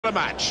a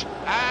match,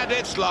 and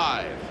it's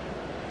live.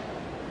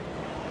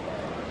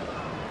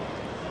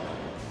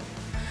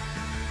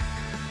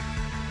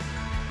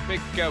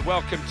 Big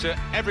welcome to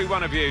every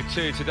one of you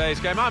to today's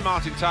game. I'm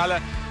Martin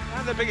Tyler,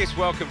 and the biggest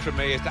welcome from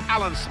me is to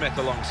Alan Smith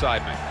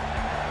alongside me.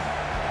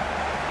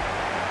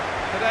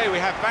 Today we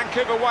have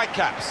Vancouver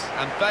Whitecaps,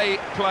 and they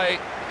play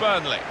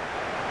Burnley.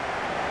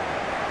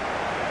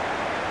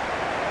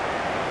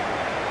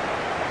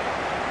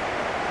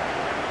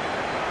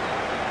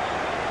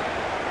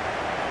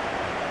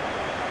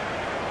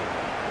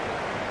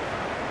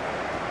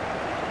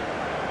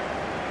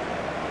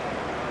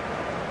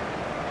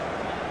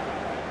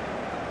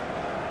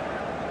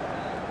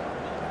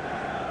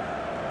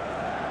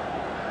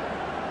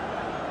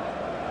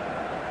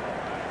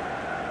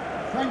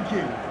 Thank you.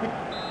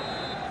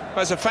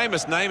 Well, it's a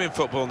famous name in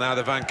football now,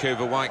 the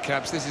Vancouver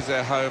Whitecaps. This is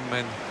their home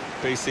in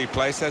BC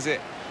Place, as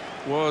it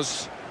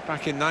was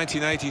back in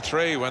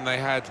 1983 when they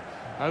had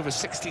over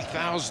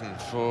 60,000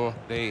 for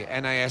the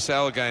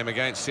NASL game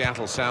against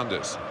Seattle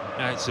Sounders.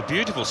 Now, it's a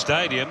beautiful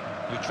stadium,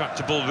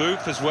 retractable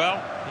roof as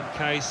well, in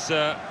case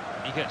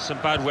you get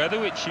some bad weather,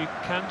 which you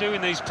can do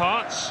in these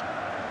parts.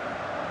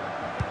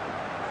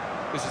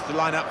 This is the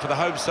lineup for the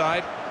home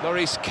side.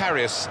 Loris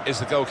Karius is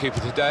the goalkeeper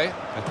today.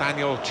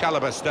 Nathaniel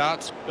Chalobah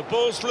starts. The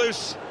ball's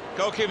loose.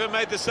 Goalkeeper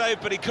made the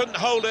save, but he couldn't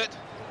hold it.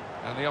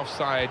 And the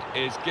offside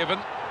is given.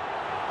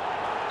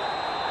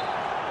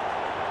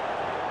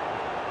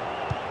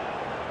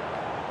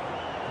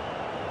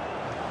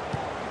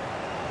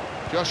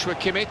 Joshua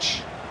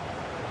Kimmich.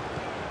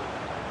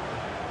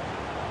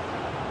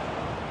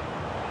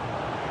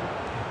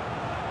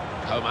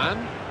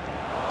 Coman.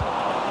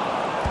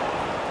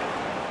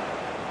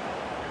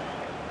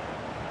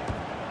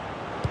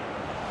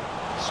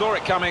 Saw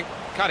it coming,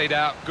 cut it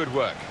out, good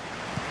work.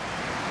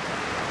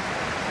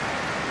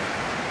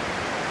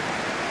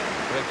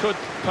 It could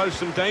pose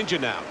some danger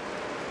now.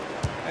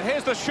 And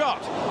here's the shot.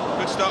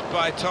 Good stop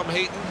by Tom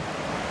Heaton.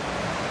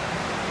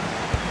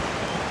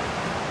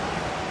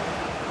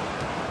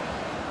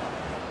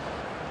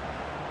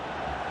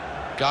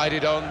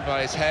 Guided on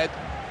by his head.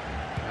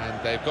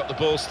 And they've got the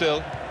ball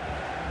still.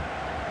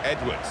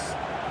 Edwards.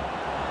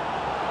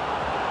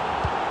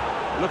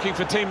 Looking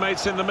for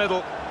teammates in the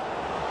middle.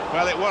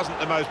 Well, it wasn't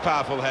the most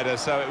powerful header,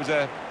 so it was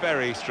a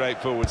very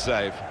straightforward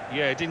save.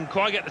 Yeah, didn't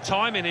quite get the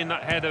timing in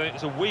that header. It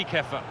was a weak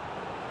effort.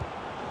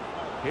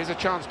 Here's a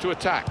chance to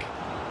attack.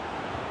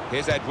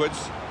 Here's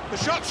Edwards. The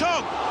shot's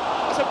on!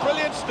 That's a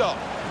brilliant stop.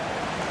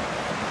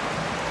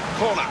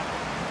 Corner.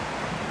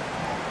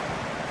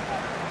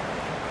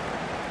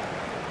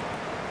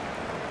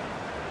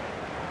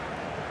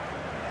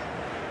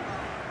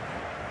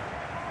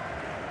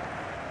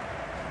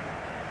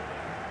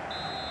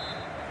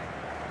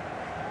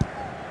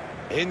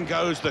 In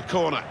goes the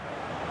corner.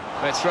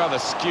 That's rather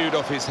skewed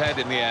off his head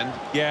in the end.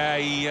 Yeah,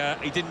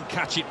 he didn't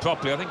catch it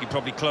properly. I think he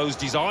probably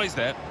closed his eyes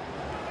there.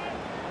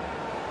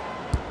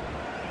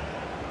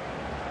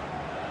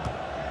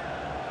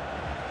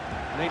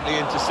 Neatly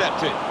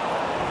intercepted.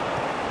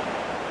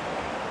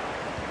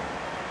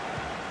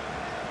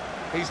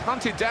 He's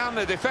hunted down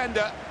the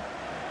defender.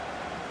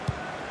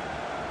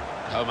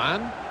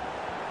 Coman.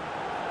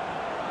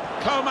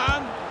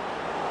 Coman.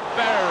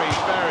 Very,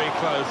 very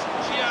close.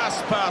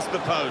 Just past the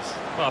post.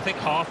 Well, I think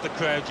half the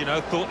crowd, you know,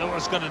 thought that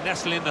was going to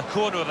nestle in the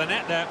corner of the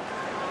net there.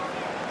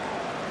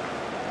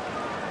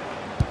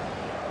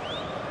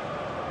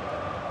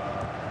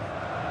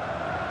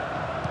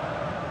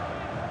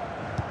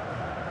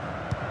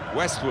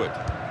 Westwood.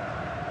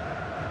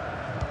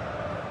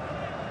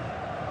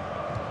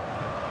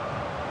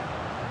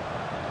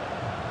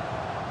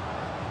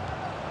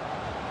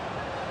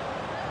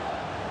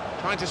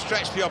 Trying to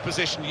stretch the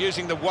opposition,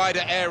 using the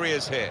wider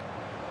areas here.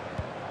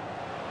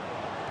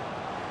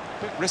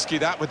 A bit risky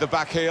that with the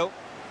back heel.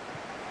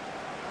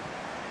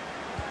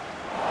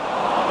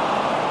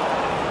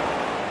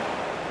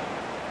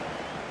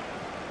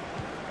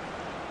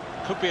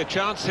 Could be a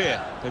chance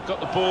here. They've got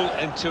the ball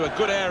into a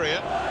good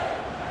area.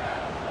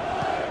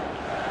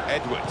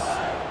 Edwards.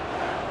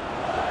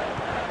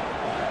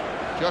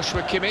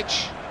 Joshua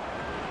Kimmich.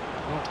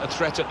 Not a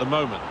threat at the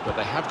moment, but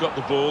they have got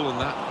the ball, and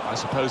that, I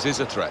suppose, is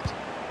a threat.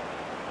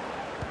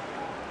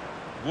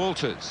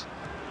 Walters.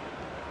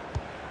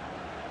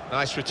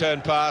 Nice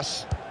return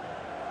pass.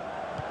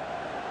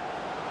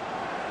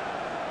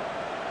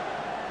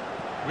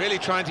 Really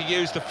trying to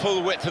use the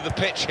full width of the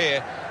pitch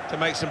here to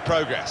make some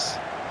progress.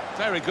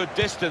 Very good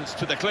distance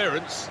to the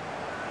clearance.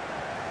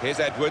 Here's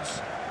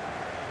Edwards.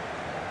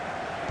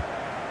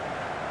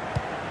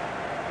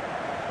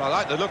 I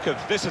like the look of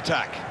this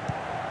attack.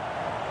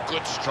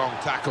 Good strong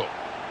tackle.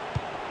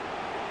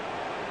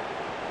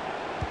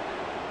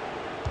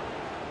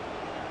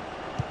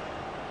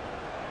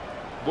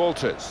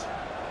 Walters.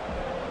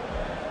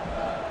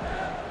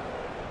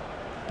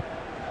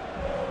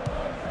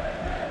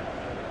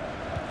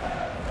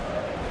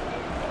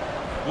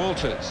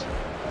 Walters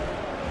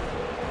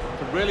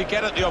can really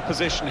get at the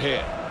opposition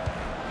here,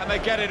 and they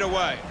get it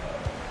away.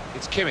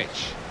 It's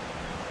Kimmich.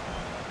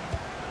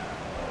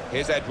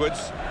 Here's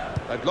Edwards.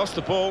 They've lost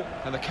the ball,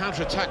 and the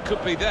counter-attack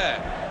could be there.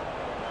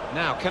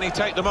 Now, can he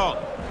take them on?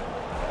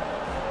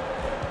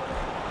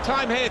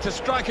 Time here to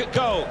strike at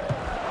goal.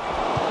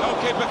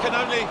 Goalkeeper can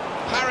only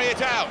parry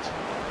it out.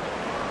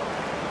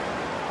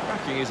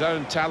 Backing his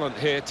own talent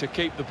here to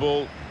keep the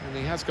ball, and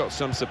he has got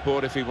some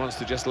support if he wants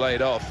to just lay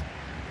it off.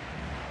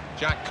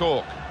 Jack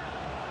Cork.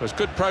 There's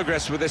good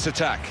progress with this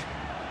attack.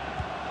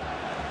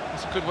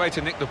 It's a good way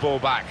to nick the ball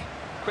back.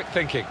 Quick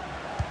thinking.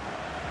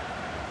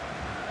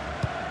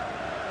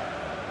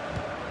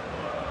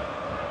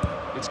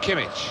 It's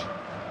Kimmich.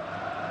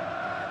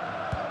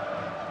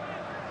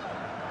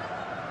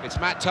 It's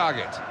Matt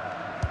Targett.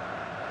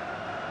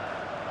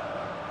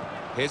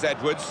 Here's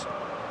Edwards.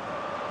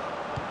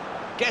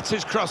 Gets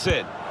his cross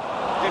in.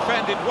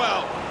 Defended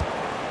well.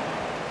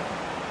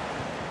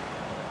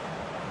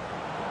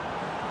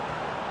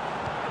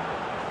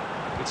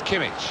 It's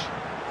Kimmich.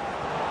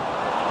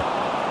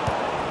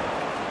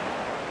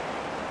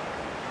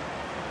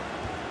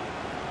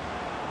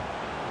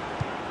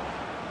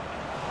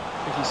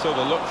 I think he saw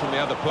the look from the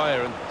other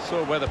player and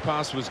saw where the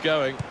pass was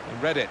going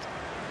and read it.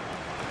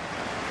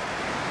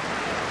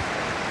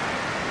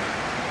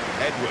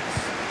 Edwards.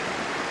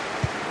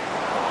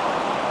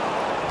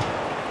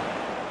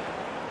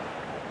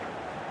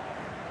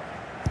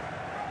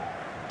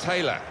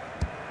 Taylor.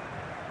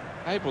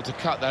 Able to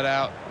cut that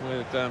out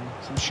with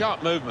some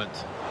sharp movement.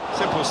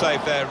 Simple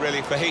save there,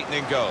 really, for Heaton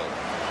in goal.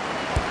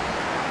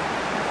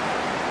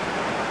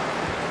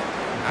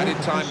 Added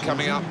time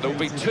coming up. There will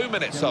be 2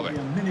 minutes of it.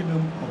 A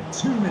minimum of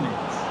 2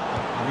 minutes.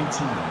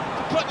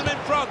 To put them in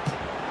front.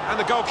 And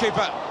the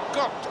goalkeeper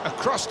got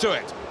across to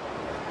it.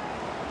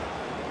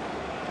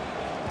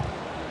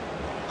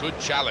 Good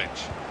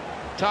challenge.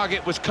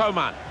 Target was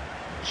Coman.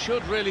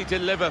 Should really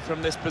deliver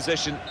from this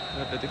position.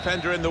 But the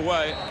defender in the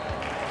way.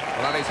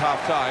 Well, that is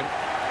half-time.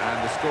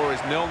 And the score is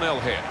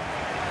 0-0 here.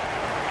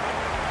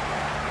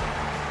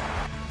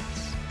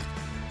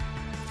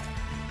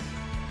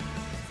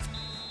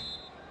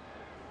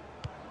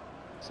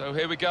 So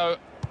here we go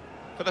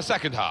for the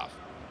second half.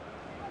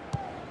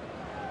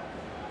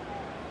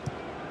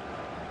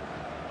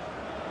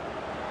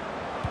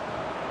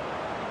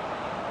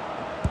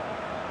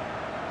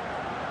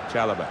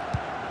 Chalobah.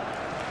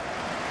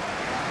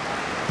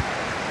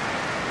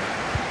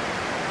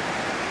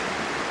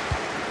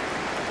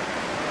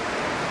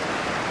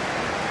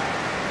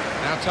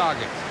 Now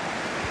Target.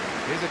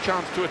 Here's a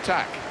chance to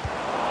attack.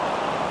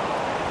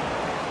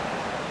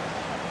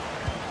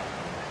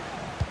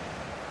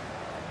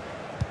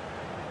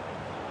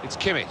 It's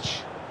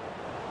Kimmich.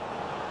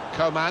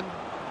 Coman.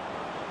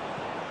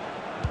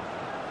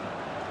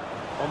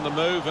 On the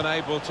move and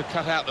able to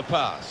cut out the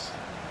pass.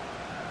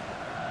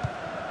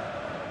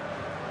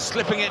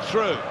 Slipping it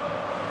through.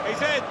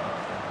 He's in.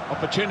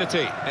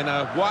 Opportunity in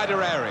a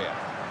wider area.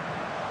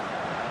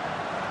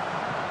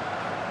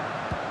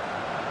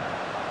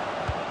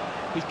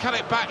 He's cut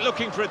it back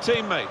looking for a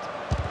teammate.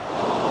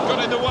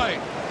 Got in the way.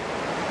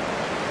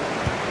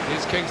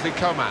 Here's Kingsley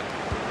Coman.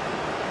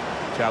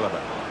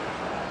 Chalobah.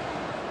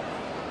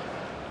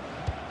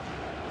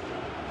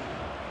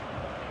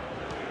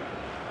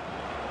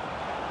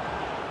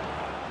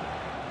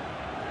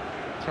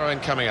 Throw-in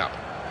coming up.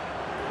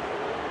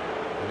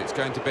 And it's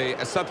going to be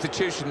a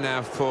substitution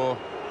now for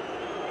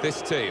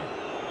this team.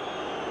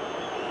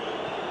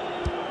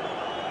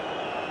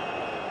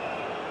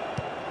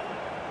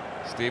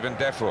 Steven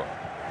Defour.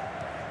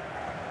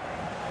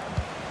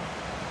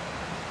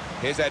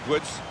 Here's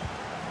Edwards.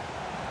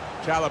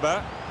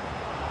 Chalobah.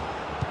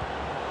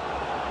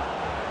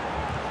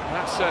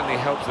 That certainly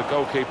helps the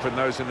goalkeeper and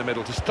those in the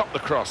middle to stop the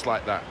cross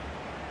like that.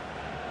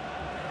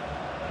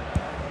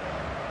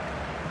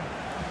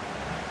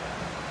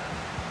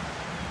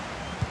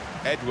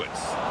 Edwards.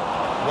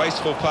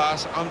 Wasteful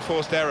pass,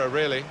 unforced error,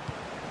 really.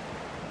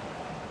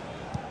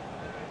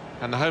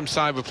 And the home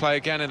side will play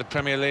again in the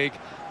Premier League.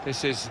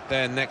 This is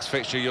their next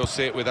fixture. You'll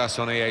see it with us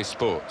on EA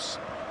Sports.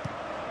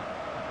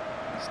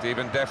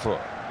 Steven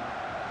Defour.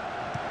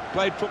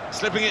 Played,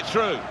 slipping it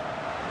through.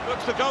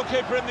 Looks the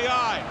goalkeeper in the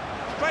eye.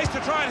 Space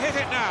to try and hit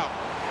it now.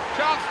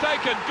 Chance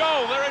taken,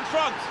 goal, they're in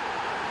front.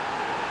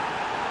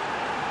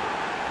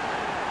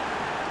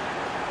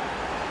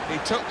 He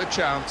took the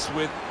chance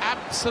with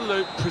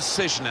absolute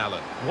precision,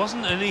 Alan.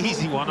 Wasn't an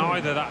easy one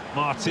either, that,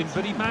 Martin,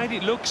 but he made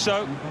it look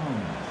so.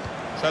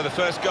 So the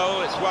first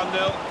goal, it's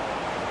 1-0.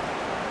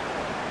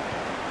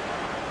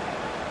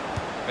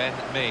 Ben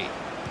Mee.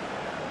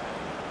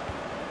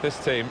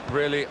 This team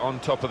really on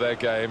top of their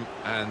game,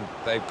 and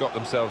they've got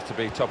themselves to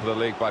be top of the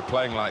league by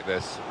playing like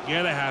this.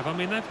 Yeah, they have. I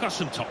mean, they've got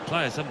some top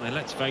players, haven't they?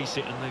 Let's face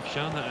it, and they've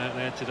shown that out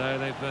there today.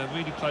 They've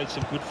really played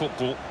some good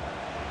football.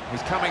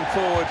 He's coming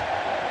forward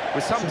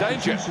with some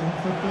danger.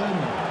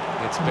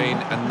 It's been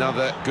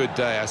another good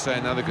day. I say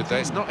another good day.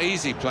 It's not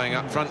easy playing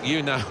up front.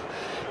 You know,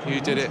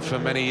 you did it for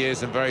many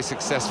years and very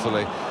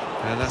successfully.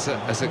 And that's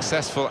a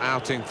successful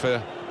outing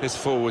for this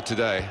forward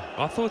today.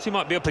 I thought he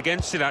might be up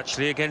against it,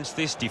 actually, against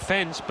this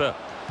defence, but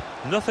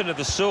nothing of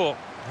the sort.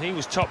 He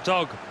was top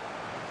dog.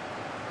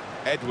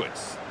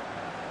 Edwards.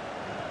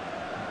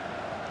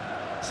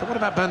 So what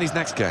about Burnley's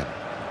next game?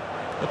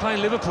 They're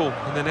playing Liverpool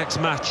in the next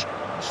match.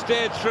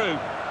 Steered through.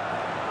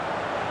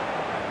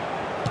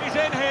 He's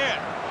in here.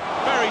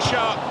 Very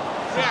sharp.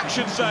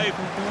 Reaction save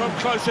from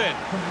close in.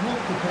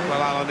 Well,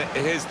 Alan,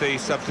 here's the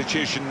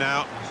substitution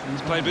now.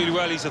 He's played really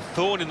well. He's a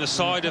thorn in the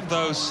side of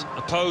those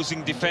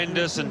opposing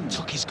defenders and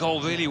took his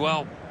goal really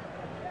well.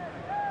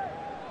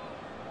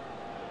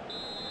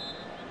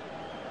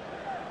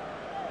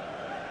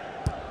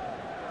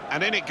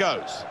 And in it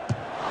goes.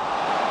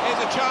 Here's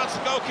a chance,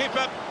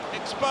 goalkeeper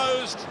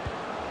exposed.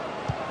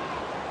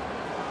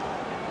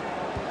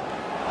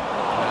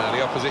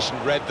 The opposition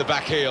read the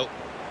back heel.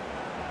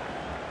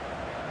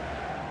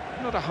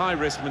 Not a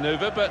high-risk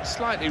manoeuvre, but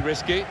slightly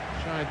risky.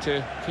 Trying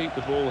to keep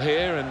the ball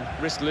here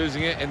and risk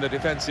losing it in the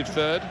defensive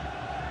third.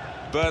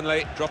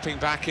 Burnley dropping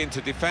back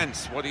into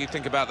defence. What do you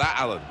think about that,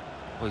 Alan?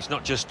 Well, it's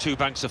not just 2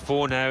 banks of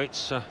 4 now,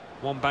 it's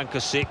 1 bank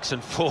of 6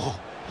 and 4.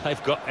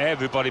 They've got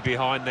everybody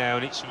behind now,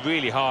 and it's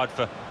really hard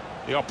for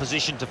the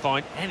opposition to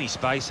find any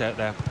space out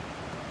there.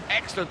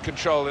 Excellent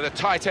control in a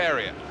tight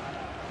area.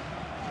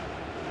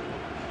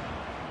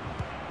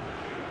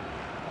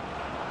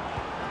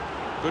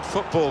 Good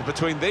football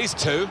between these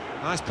two.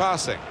 Nice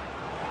passing.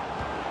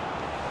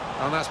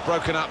 And that's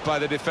broken up by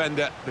the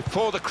defender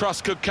before the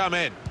cross could come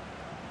in.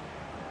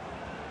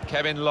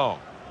 Kevin Long.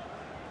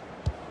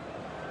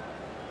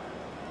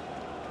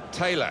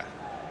 Taylor.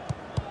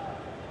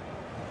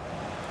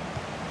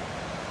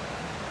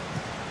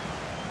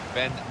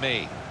 Ben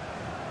Mee.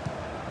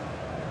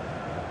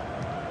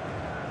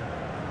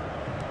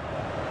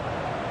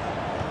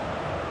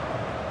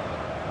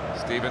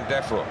 Stephen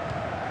Defoe.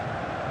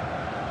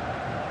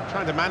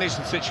 Trying to manage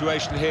the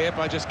situation here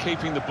by just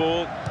keeping the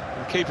ball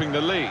and keeping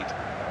the lead.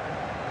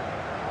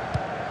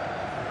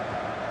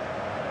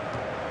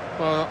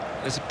 Well,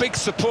 there's a big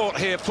support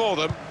here for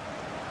them,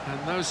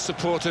 and those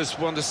supporters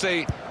want to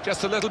see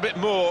just a little bit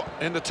more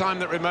in the time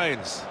that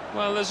remains.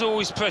 Well, there's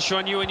always pressure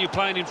on you when you're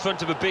playing in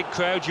front of a big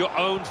crowd, your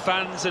own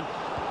fans, and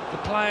the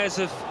players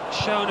have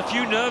shown a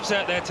few nerves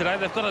out there today.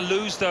 They've got to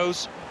lose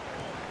those.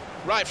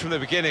 Right from the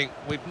beginning,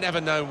 we've never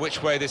known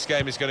which way this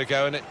game is going to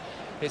go, and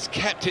it's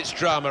kept its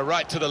drama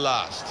right to the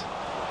last.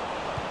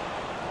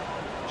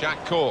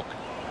 Jack Cork.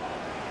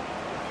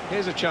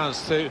 Here's a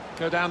chance to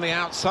go down the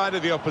outside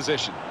of the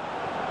opposition.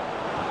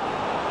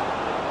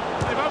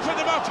 They've opened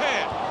him up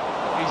here.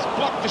 He's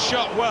blocked the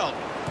shot well.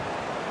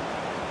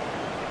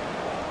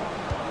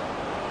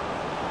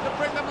 To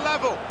bring them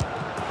level.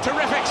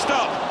 Terrific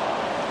stop.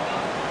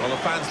 Well, the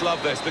fans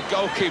love this. The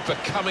goalkeeper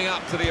coming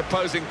up to the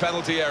opposing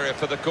penalty area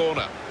for the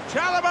corner.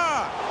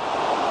 Chalobah!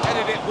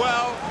 Headed it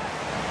well.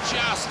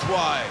 Just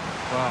wide.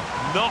 Well,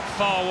 not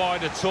far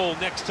wide at all.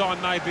 Next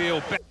time maybe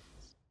he'll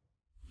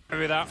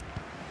bury that.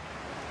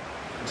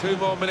 2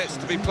 more minutes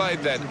to be played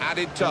then.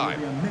 Added time.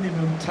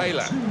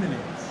 Taylor. 2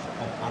 minutes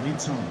of added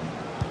time.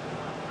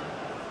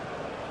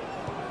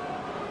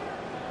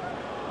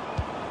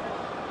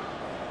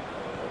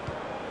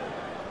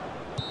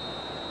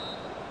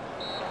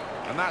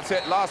 And that's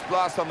it. Last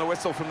blast on the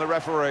whistle from the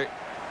referee.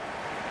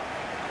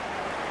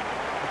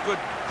 A good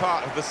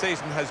part of the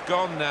season has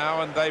gone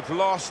now, and they've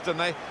lost, and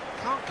they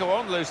can't go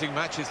on losing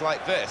matches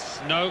like this.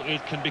 No,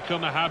 it can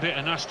become a habit,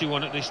 a nasty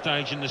one at this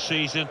stage in the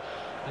season.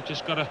 They've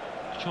just got to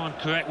try and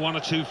correct 1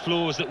 or 2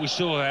 flaws that we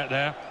saw out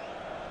there.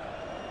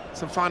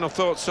 Some final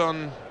thoughts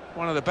on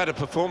one of the better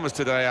performers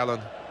today,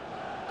 Alan.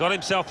 Got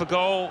himself a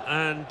goal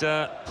and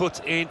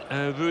put in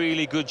a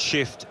really good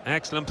shift.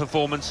 Excellent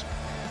performance.